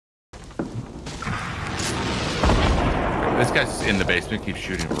This guy's in the basement, keeps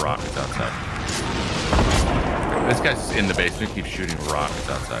shooting rockets outside. This guy's in the basement, keeps shooting rockets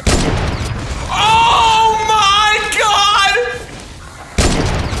outside. Oh my god!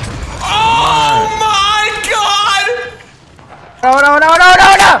 Oh my god! No! Oh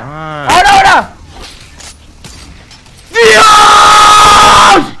no!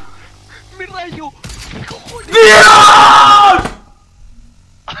 ¡Dios! ¡Mi rayo! ¡Dios!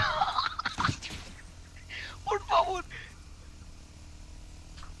 ¡Por favor!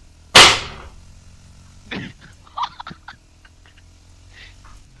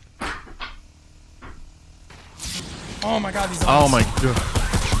 Oh my god, these Oh my god.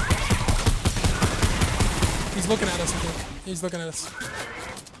 He's looking at us, I think. He's looking at us.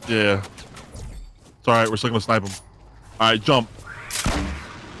 Yeah. It's alright, we're still gonna snipe him. Alright, jump.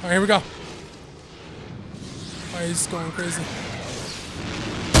 Alright, here we go. Alright, he's going crazy.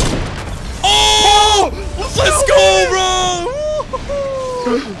 Oh! Let's go, bro!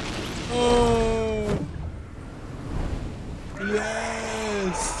 Oh!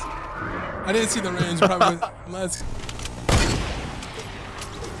 Yes! I didn't see the range, probably. Let's.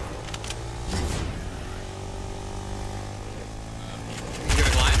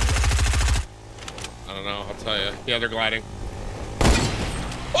 I don't know, I'll tell you. Yeah, they're gliding.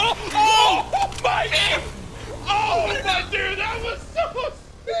 Oh! Oh! My God! Oh my dude, that was so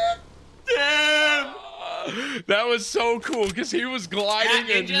sick! Damn! That was so cool because he was gliding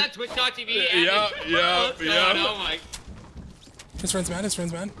and Twitch.tv. Yeah. Oh my. His friend's mad, his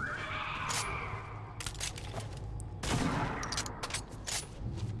friend's mad.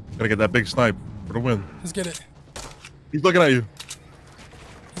 Gotta get that big snipe for the win. Let's get it. He's looking at you.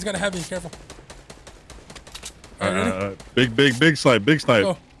 He's got a heavy, careful. Alright, Big snipe, big snipe.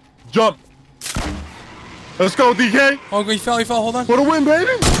 go. Jump. Let's go, DK. Oh, he fell, hold on. For the win,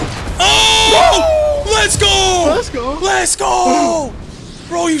 baby. Oh! Let's go! Let's go. Let's go!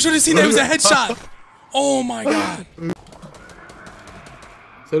 Bro, you should have seen that. It was a headshot. Oh my god.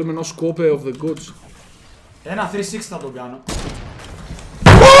 Θέλουμε ένα σκόπε of the goods. Ένα 360 θα τον κάνω.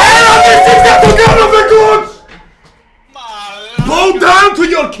 Bow down to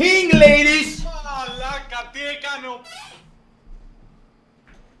your king, ladies! Μαλάκα, τι έκανε ο...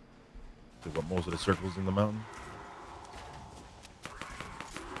 We've got most of the circles in the mountain.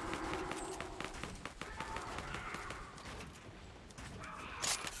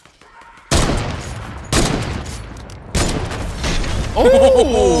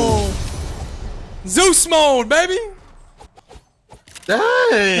 Oh! Zeus mode, baby!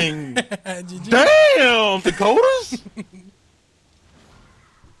 Dang! GG. Damn, Dakotas!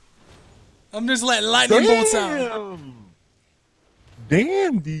 I'm just letting lightning bolts out.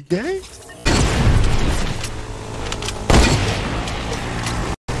 Damn, DK.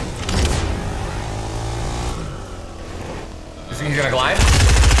 You think he's gonna glide?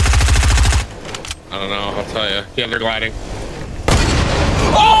 I don't know, I'll tell you. Yeah, they're gliding.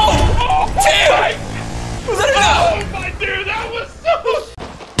 Oh! Damn! Was that enough? Oh my dude, that was so...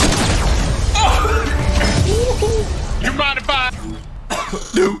 You mind if I...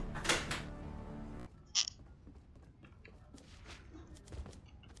 Dude.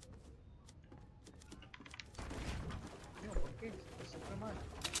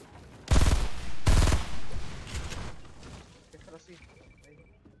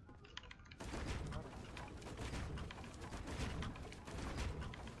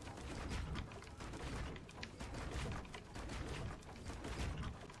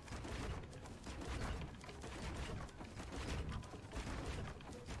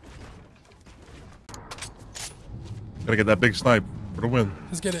 Gotta get that big snipe for the win.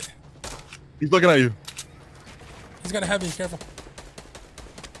 Let's get it. He's looking at you. He's got a heavy, careful.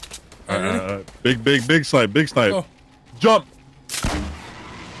 Alright, Big snipe, big snipe. go. Jump.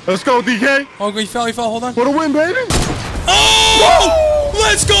 Let's go, DK. Oh, he fell, hold on. For the win, baby. Oh!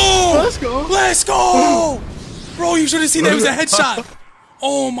 Let's go! Let's go. Let's go! Bro, you should have seen that. It was a headshot.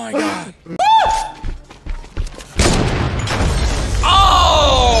 Oh my god.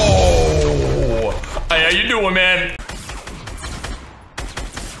 Oh! Hey, how you doing, man?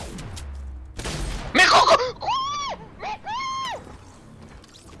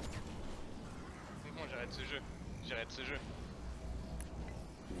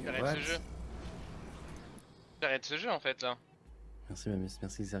 J'arrête ce jeu. J'arrête ce jeu en fait là. Merci Mamus,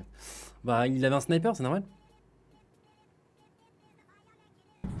 merci Zach. Bah il avait un sniper, c'est normal.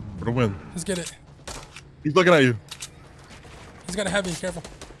 For the win. Let's get it. He's looking at you. He's got a heavy, careful.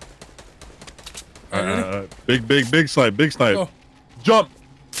 Alright, Big snipe, big snipe. go. Jump.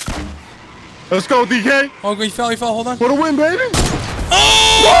 Let's go, DK. Oh, he fell, hold on. For the win, baby.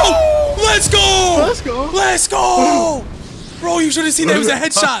 Oh! Let's go! Let's go. Let's go! Bro, you should have seen that. It was a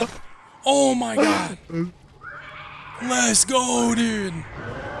headshot. Oh my god. Let's go, dude.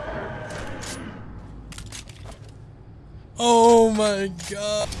 Oh my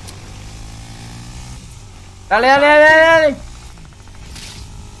god. Dale, dale, dale, dale.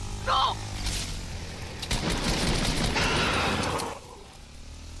 No.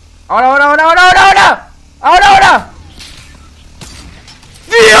 Ahora, ahora, ahora, ahora, ahora, ahora. Ahora, ahora.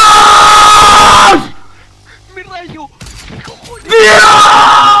 ¡Dios! Mi rayo. ¿Qué cojones?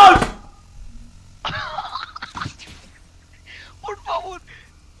 ¡Dios! Por favor.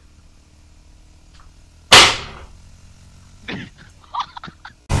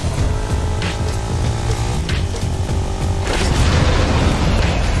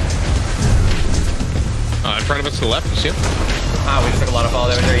 In front of us to the left, you see him? Ah, we just took a lot of fall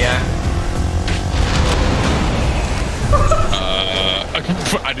damage there, yeah.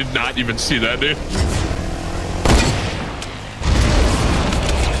 I did not even see that, dude.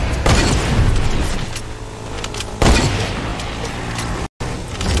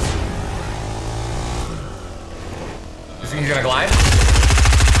 You think he's gonna glide?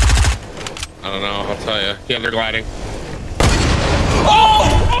 I don't know, I'll tell you. Yeah, they're gliding.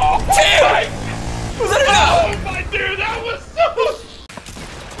 Oh, damn! Was that oh my dude, that was so.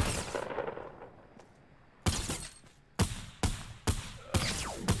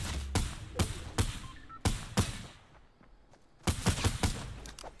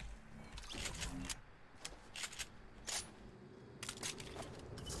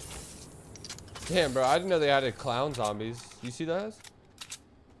 Damn, bro, I didn't know they added clown zombies. You see those?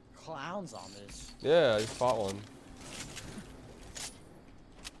 Clown zombies. Yeah, I just fought one.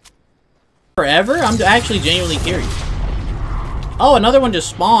 Forever? I'm actually genuinely curious. Oh, another one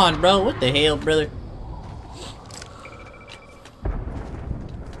just spawned, bro. What the hell, brother? I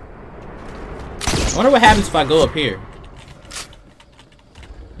wonder what happens if I go up here.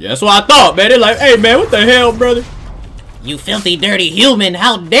 Yeah, that's what I thought, man. They're like, hey, man, what the hell, brother? You filthy, dirty human.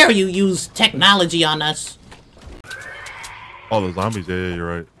 How dare you use technology on us? Oh, the zombies. Yeah, you're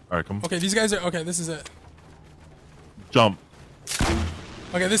right. All right, come on. Okay, these guys are... Okay, this is it. Jump.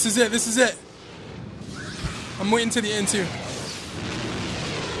 Okay, this is it. This is it. I'm waiting to the end, too.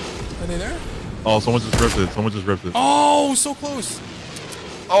 Are they there? Oh, someone just ripped it. Someone just ripped it. Oh, so close.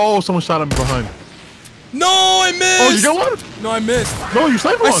 Oh, someone shot at me behind. No, I missed. Oh, you got one? No, I missed. No, you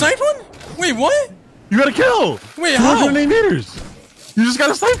sniped one. I sniped one? Wait, what? You got a kill. Wait, how? 208 meters. You just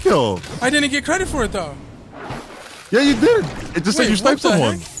got a snipe kill. I didn't get credit for it, though. Yeah, you did. It just said you sniped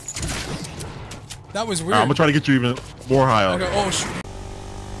someone. That was weird. Right, I'm gonna try to get you even more high up. Okay, oh, shoot.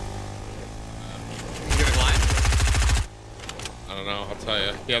 You gonna glide? I don't know, I'll tell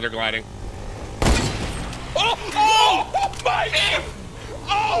you. Yeah, they're gliding. Oh my dude!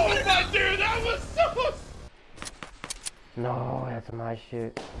 Oh my dude, that was so. No, that's my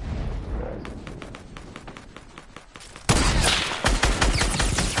shit.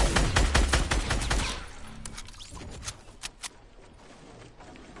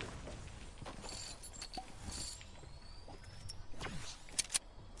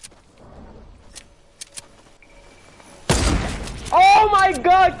 Oh my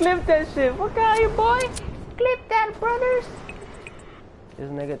god, clip that shit. Fuck out here, boy. Clip that, brothers. This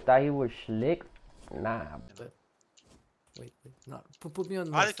nigga thought he was slick. Nah. Wait, no, put me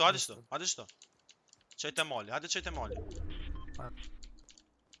on. Hadi sto. C'hai moli, hadi c'hai moli.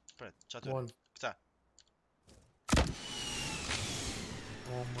 Aspetta, c'hai One. Sta.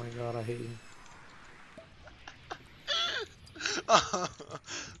 Oh my god, I hate you.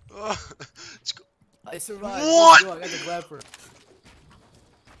 I survived. What? Let's go, I got the glapper.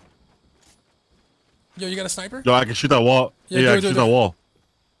 Yo, you got a sniper? Yo, I can shoot that wall. Yeah, I can shoot that wall.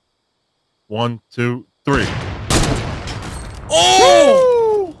 1, 2, 3.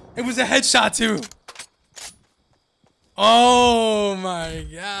 Oh! It was a headshot, too. Oh my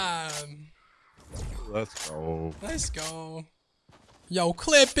god. Let's go. Let's go. Yo,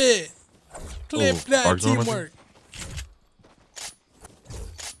 clip it. Clip that Dark Zone teamwork.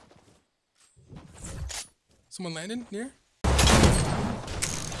 Someone landed near?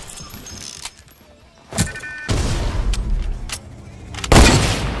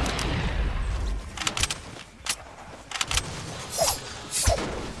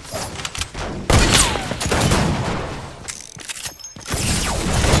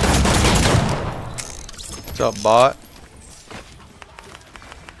 What's up, bot?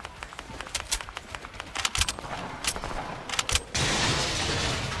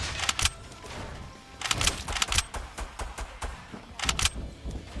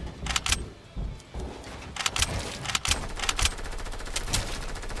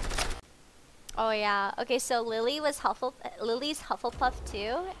 Oh yeah. Okay, so Lily's Hufflepuff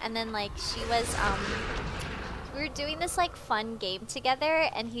too, and then like she was we were doing this like fun game together,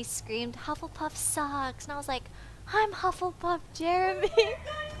 and he screamed Hufflepuff sucks, and I was like, I'm Hufflepuff Jeremy.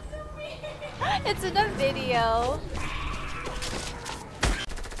 It's in a video.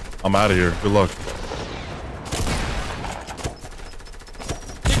 I'm out of here. Good luck.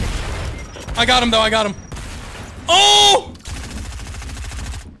 I got him though. I got him. Oh!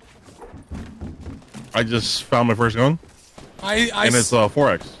 I just found my first gun. And it's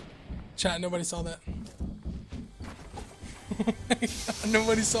 4x. Chat. Nobody saw that.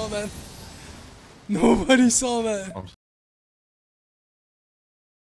 Nobody saw that. Nobody saw that.